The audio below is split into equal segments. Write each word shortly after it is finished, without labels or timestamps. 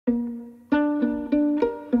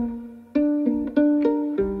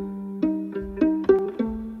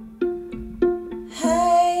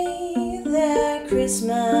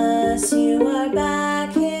Christmas, you are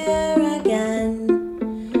back here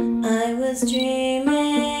again. I was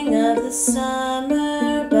dreaming of the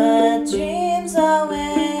summer, but dreams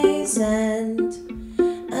always end.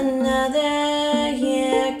 Another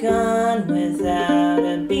year gone without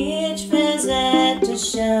a beach visit to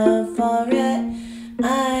show for it.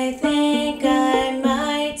 I think I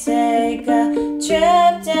might take a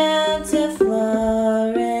trip down to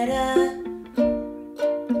Florida.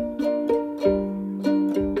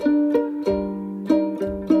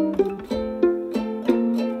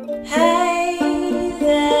 Hey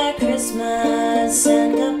there, Christmas,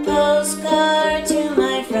 send a postcard to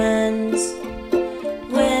my friends.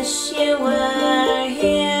 Wish you were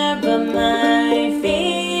here, but my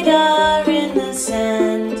feet are in the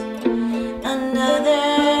sand.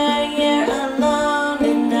 Another year alone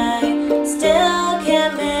and I still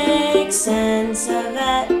can't make sense of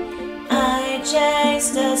it. I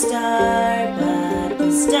chased a star, but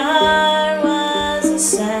the star was a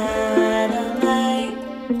satellite.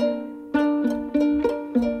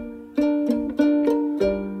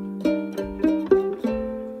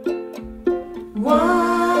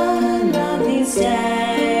 One of these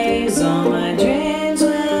days, all my dreams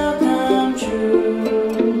will come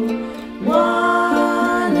true.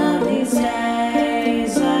 One of these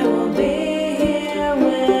days, I will be here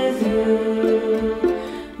with you.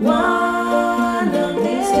 One of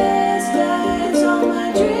these days, all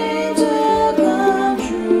my dreams will come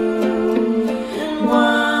true. And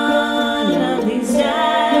one of these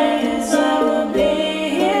days, I will be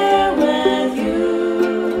here with you.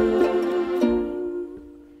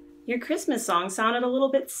 Your Christmas song sounded a little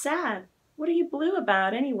bit sad. What are you blue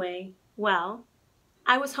about anyway? Well,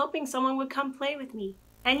 I was hoping someone would come play with me,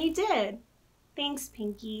 and you did. Thanks,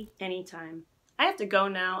 Pinkie. Anytime. I have to go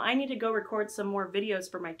now. I need to go record some more videos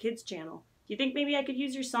for my kids' channel. Do you think maybe I could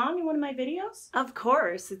use your song in one of my videos? Of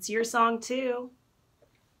course, it's your song too.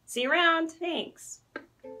 See you around. Thanks.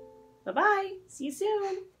 Bye-bye. See you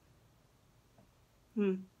soon.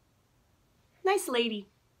 Nice lady.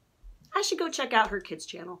 I should go check out her kids'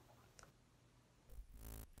 channel.